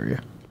the other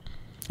area.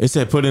 It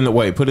said put in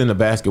the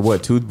basket.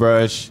 What?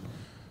 Toothbrush,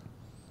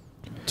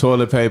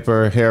 toilet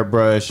paper,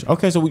 hairbrush.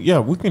 Okay, so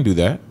we can do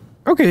that.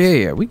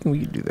 Okay, yeah, we can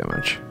do that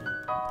much.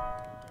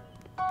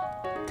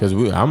 Because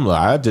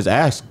I just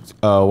asked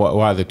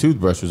why the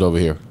toothbrush was over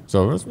here.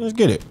 So let's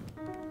get it.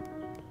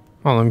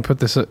 Oh, let me put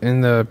this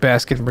in the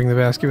basket and bring the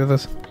basket with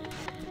us.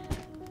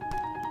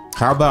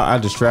 How about I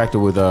distract her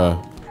with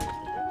oh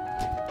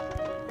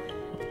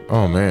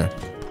man.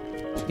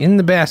 In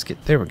the basket.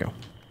 There we go.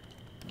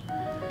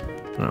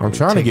 I'm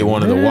trying to get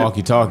one of the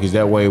walkie-talkies.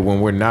 That way,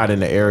 when we're not in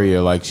the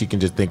area, like she can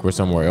just think we're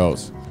somewhere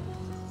else.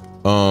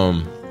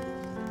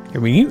 Yeah,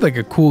 we need like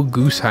a cool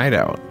goose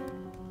hideout.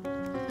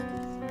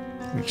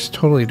 We just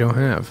totally don't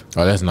have.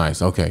 Oh, that's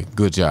nice. Okay,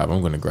 good job.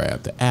 I'm gonna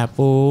grab the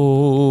apple.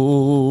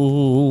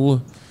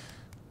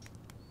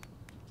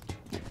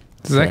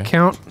 Does that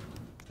count?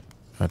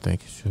 I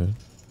think it should.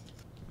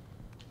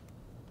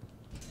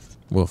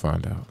 We'll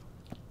find out.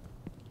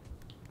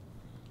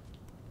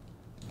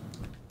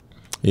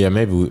 Yeah,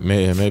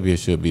 maybe it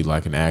should be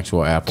like an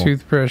actual apple.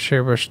 Toothbrush,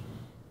 hairbrush,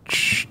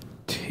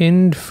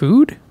 tinned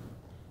food?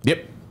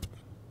 Yep.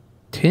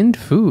 Tinned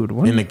food?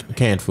 What? In the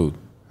canned food.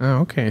 Oh,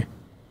 okay.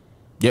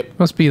 Yep.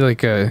 Must be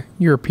like a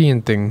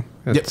European thing.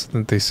 That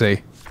they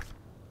say.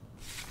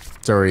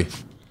 Sorry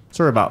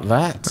about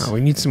that. Oh,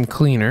 we need some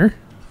cleaner.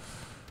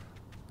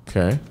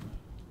 Okay.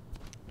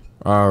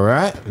 All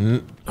right.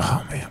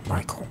 Oh man,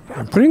 Michael.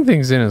 Putting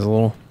things in is a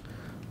little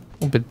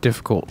bit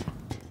difficult.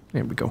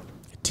 There we go.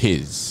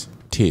 Tis.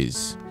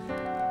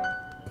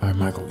 All right,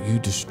 Michael, you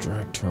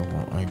distract her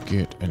while I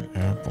get an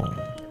apple. All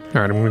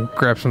right, I'm gonna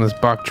grab some of this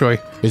bok choy.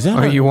 Is that?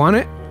 Oh, you want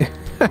it?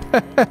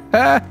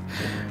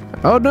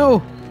 Oh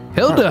no,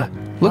 Hilda,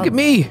 look at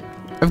me!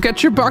 I've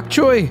got your bok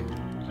choy.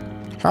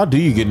 How do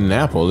you get an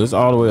apple? It's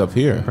all the way up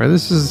here. Or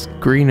this is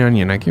green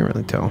onion. I can't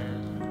really tell.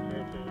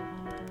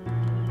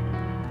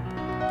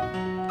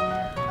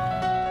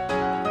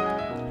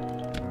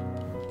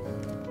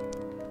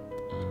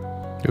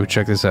 Ooh,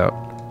 check this out.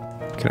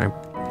 Can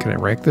I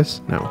rank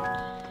this? No.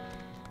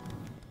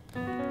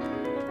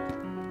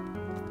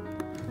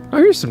 Oh,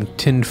 here's some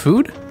tinned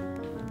food.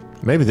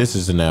 Maybe this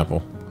is an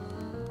apple.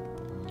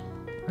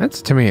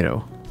 That's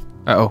tomato.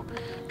 Uh-oh.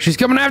 She's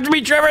coming after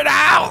me, Trevor,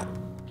 now!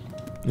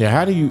 Yeah,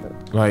 how do you,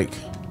 like...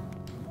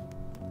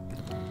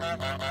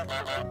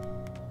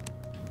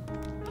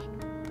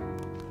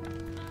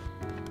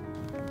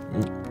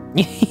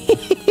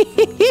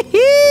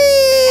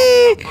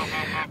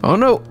 Oh,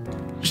 no.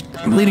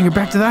 I'm leading her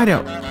back to the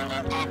hideout.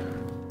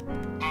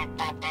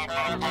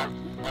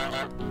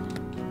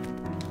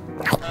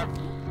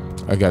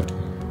 I got...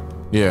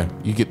 Yeah,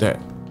 you get that.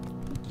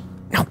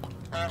 No.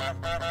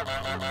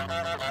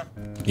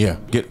 Yeah,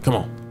 come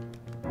on.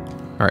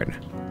 All right.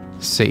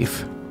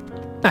 Safe.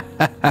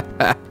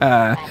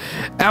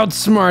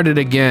 Outsmarted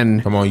again.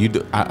 Come on, you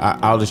do.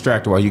 I'll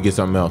distract her while you get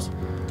something else.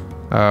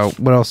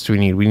 What else do we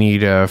need? We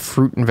need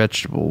fruit and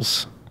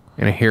vegetables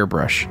and a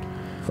hairbrush.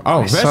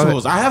 Oh,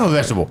 vegetables. I have a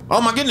vegetable.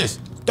 Oh my goodness.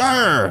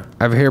 Durr.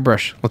 I have a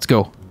hairbrush. Let's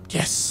go.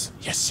 Yes.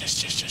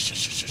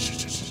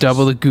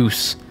 Double the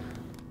goose.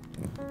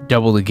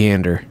 Double the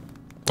gander.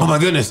 Oh my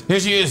goodness. Here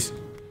she is.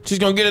 She's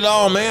gonna get it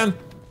all, man.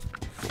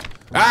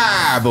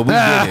 Ah, but we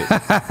did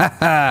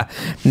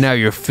it. Now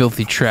your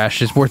filthy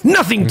trash is worth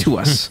nothing to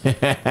us.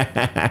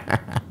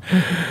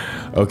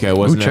 Okay,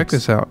 what's next? Check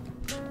this out.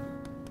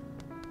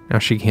 Now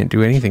she can't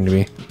do anything to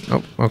me.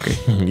 Oh, okay.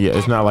 Yeah,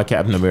 it's not like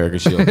Captain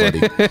America's shield,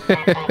 buddy.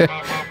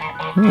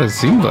 Well, it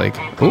seemed like.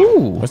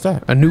 Ooh. What's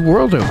that? A new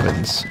world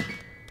opens.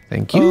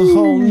 Thank you. A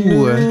whole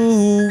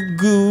new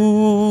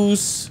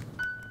goose.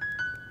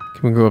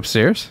 Can we go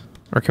upstairs?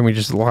 Or can we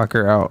just lock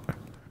her out?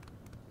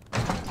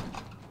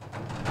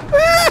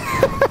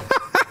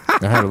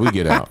 Now, how do we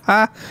get out?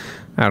 I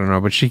don't know,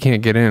 but she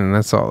can't get in, and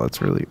that's all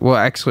that's really... Well,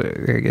 actually,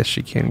 I guess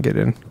she can get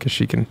in, because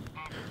she can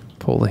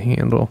pull the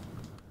handle.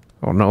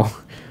 Oh, no.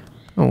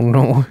 Oh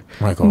no.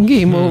 Michael.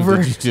 Game over.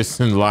 Did you just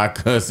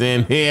lock us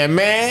in here,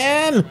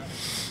 man?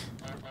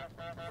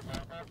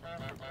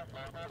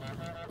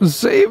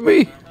 Save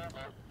me.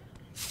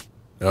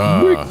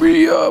 Wake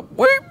me up.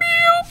 Wake me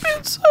up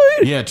inside.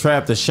 Yeah,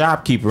 trap the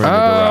shopkeeper in the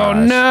garage.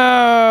 Oh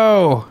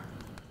no.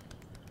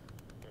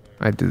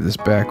 I did this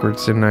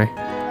backwards, didn't I?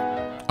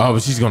 Oh,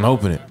 but she's gonna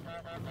open it.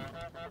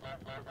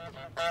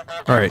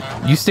 All right,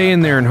 you stay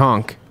in there and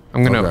honk.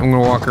 I'm gonna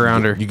walk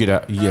around her. You get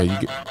out. Yeah, you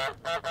get.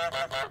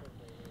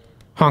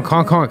 Honk,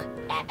 honk, honk.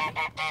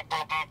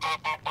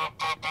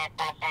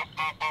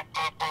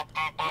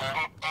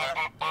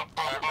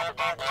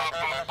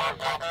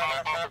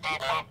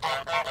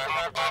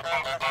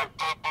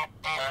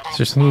 Is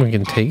there something we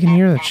can take in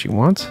here that she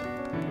wants?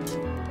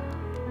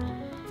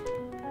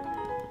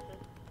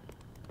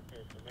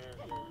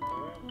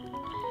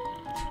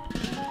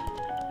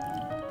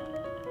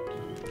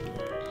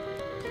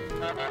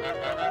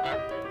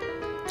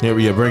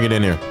 Yeah, bring it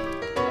in here.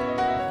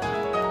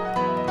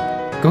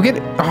 Go get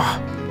it. Oh,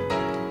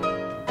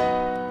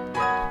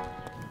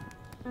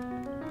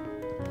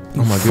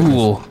 Oh my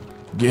fool. goodness.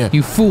 Yeah.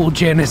 You fool,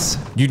 Janice.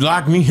 You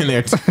locked me in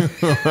there too.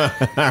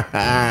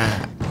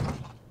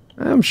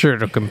 I'm sure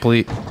it'll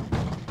complete.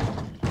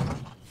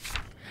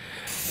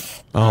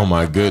 Oh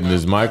my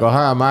goodness, Michael.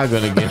 How am I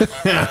gonna get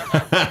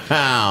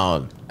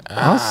out?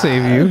 I'll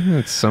save you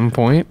at some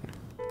point.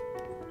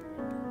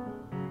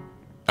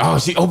 Oh,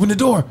 she opened the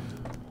door.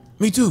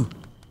 Me too.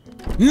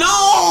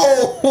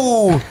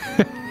 No!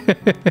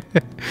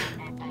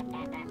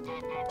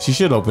 She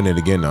should open it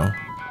again though.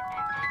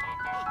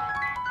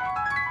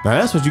 Now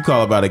that's what you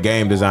call about a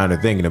game designer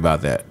thinking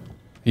about that.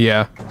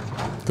 Yeah.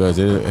 Because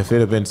if it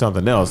had been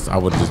something else, I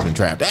would have just been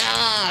trapped.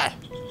 Ah!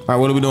 All right,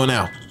 what are we doing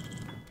now?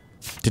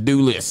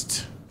 To-do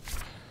list.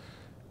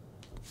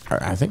 All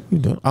right, I think we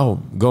do.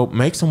 Oh, go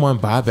make someone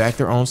buy back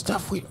their own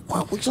stuff.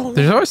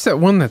 There's always that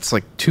one that's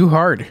like too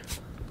hard.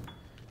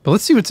 But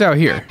let's see what's out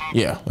here.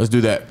 Yeah, let's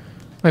do that.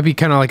 Might be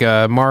kind of like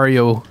a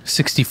Mario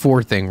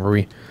 64 thing where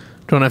we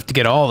don't have to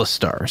get all the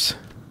stars.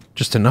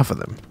 Just enough of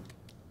them.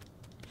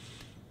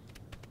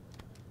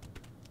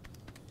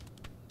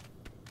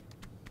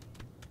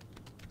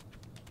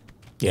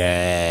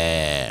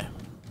 Yeah.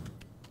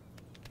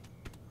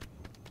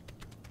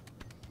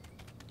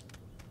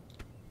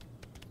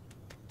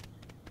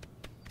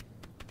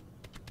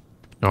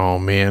 Oh,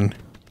 man.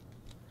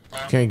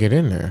 Can't get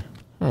in there.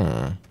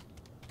 I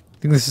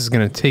think this is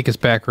going to take us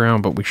back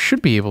around, but we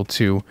should be able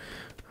to,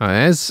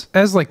 as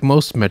like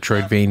most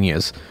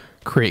Metroidvanias,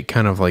 create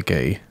kind of like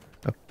a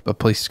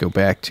place to go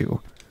back to.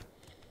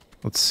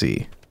 Let's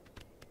see.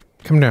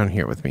 Come down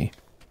here with me.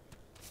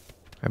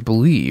 I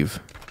believe.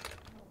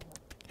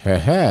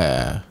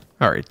 Ha.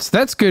 All right, so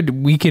that's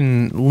good. We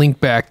can link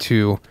back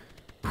to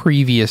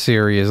previous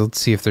areas. Let's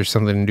see if there's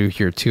something to do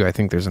here too. I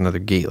think there's another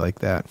gate like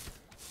that.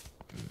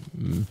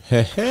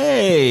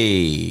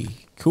 Hey.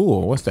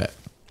 Cool. What's that?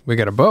 We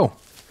got a bow.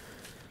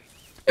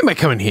 It might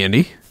come in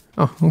handy.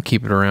 Oh, we'll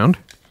keep it around.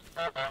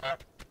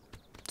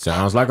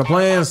 Sounds like a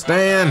plan,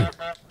 Stan.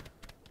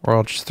 Or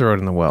I'll just throw it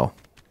in the well.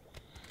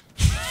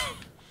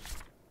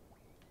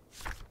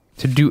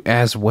 To do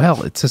as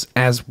well. It says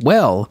as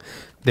well.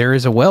 There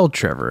is a well,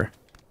 Trevor.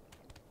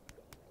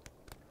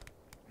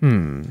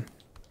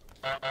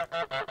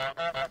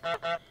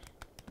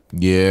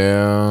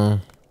 Yeah.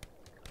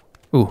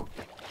 Ooh,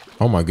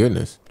 Oh my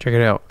goodness. check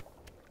it out.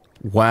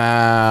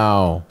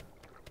 Wow.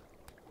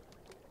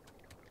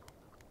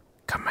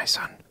 Come, my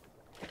son.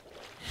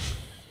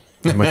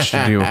 Not much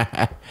to do.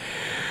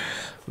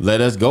 Let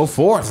us go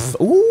forth.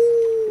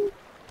 Ooh.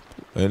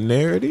 And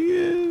there it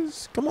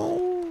is. Come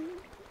on.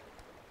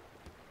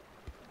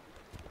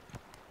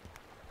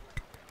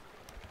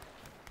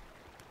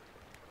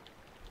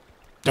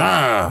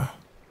 Ah.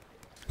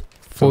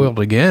 Foiled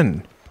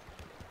again.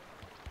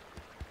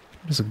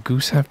 What does a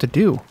goose have to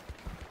do?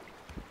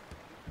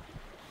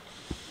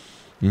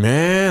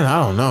 Man,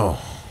 I don't know.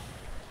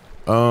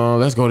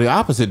 Let's go the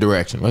opposite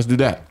direction. Let's do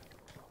that.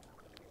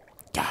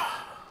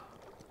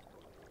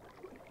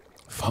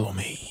 Follow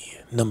me.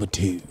 Number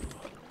 2.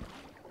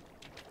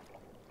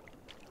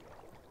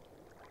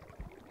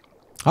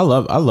 I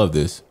love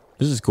this.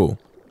 This is cool.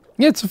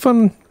 Yeah, it's a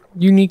fun,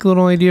 unique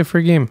little idea for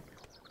a game.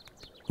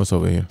 What's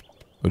over here?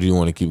 Or do you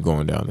want to keep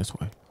going down this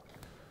way?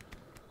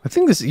 I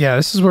think this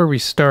is where we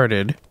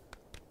started.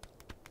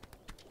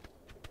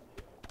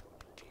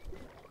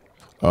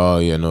 Oh,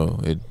 yeah, no.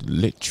 It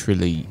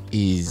literally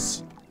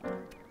is.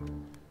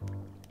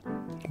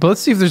 But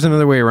let's see if there's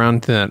another way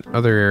around to that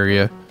other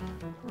area.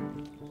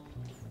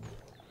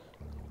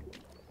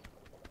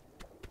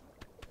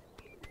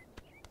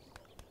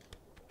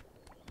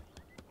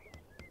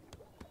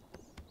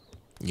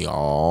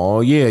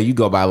 Oh, yeah, you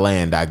go by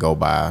land, I go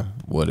by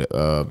what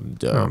Oh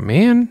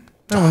man,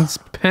 that one's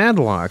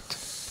padlocked.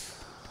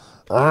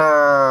 You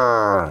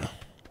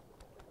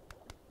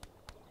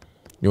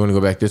want to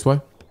go back this way?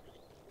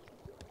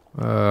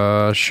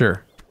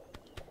 Sure.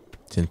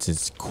 Since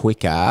it's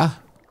quicker.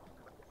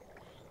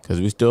 Because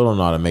we still don't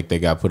know how to make that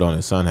guy put on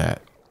his sun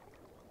hat.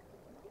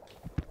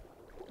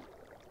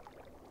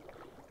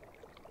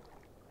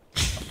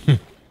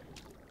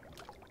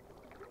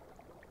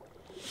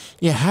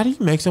 Yeah, how do you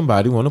make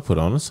somebody want to put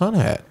on a sun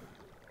hat?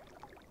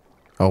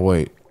 Oh,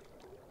 wait.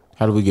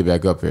 How do we get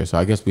back up here? So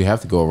I guess we have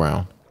to go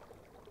around.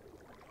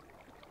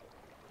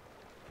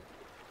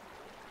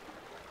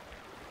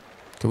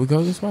 Can we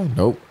go this way?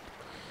 Nope.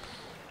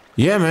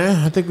 Yeah,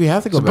 man. I think we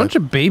have to go There's back. a bunch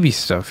of baby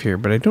stuff here,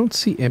 but I don't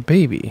see a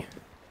baby.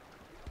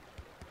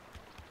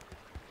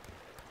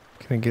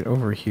 Can I get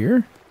over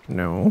here?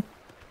 No.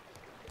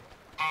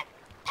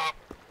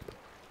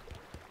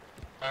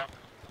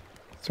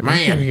 Is there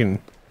anything we can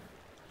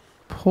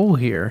pull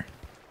here?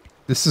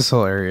 This is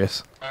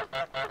hilarious.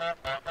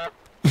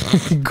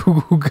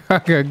 Goo goo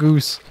gaga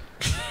goose.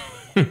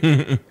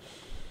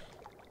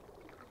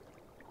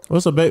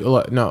 What's a baby?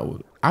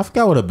 No, I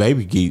forgot what a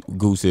baby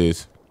goose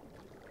is.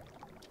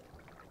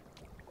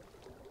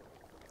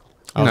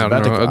 No,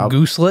 a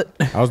gooselet.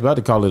 I was about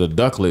to call it a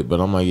ducklet, but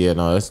I'm like, yeah,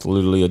 no, that's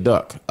literally a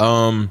duck.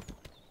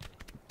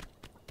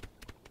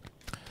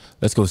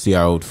 Let's go see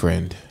our old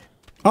friend.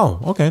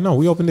 Oh, okay, no,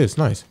 we opened this.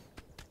 Nice.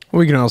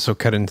 We can also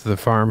cut into the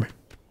farm.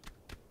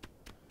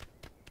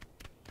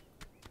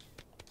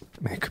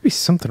 Man, it could be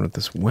something with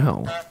this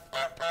well.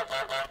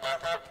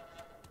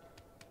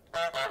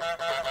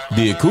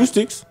 The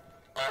acoustics.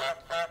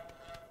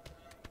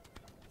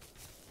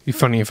 Be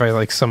funny if I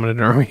like summoned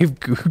an army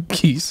of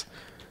geese.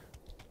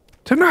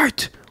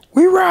 Tonight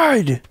we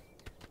ride.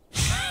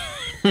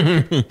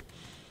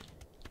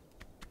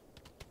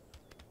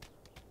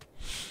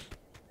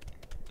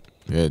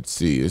 Let's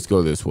see. Let's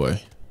go this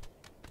way.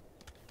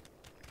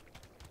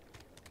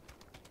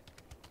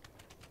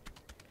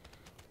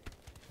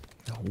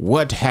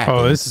 What happened?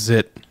 Oh, this is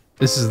it.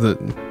 This is the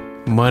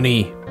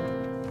money.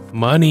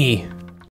 Money.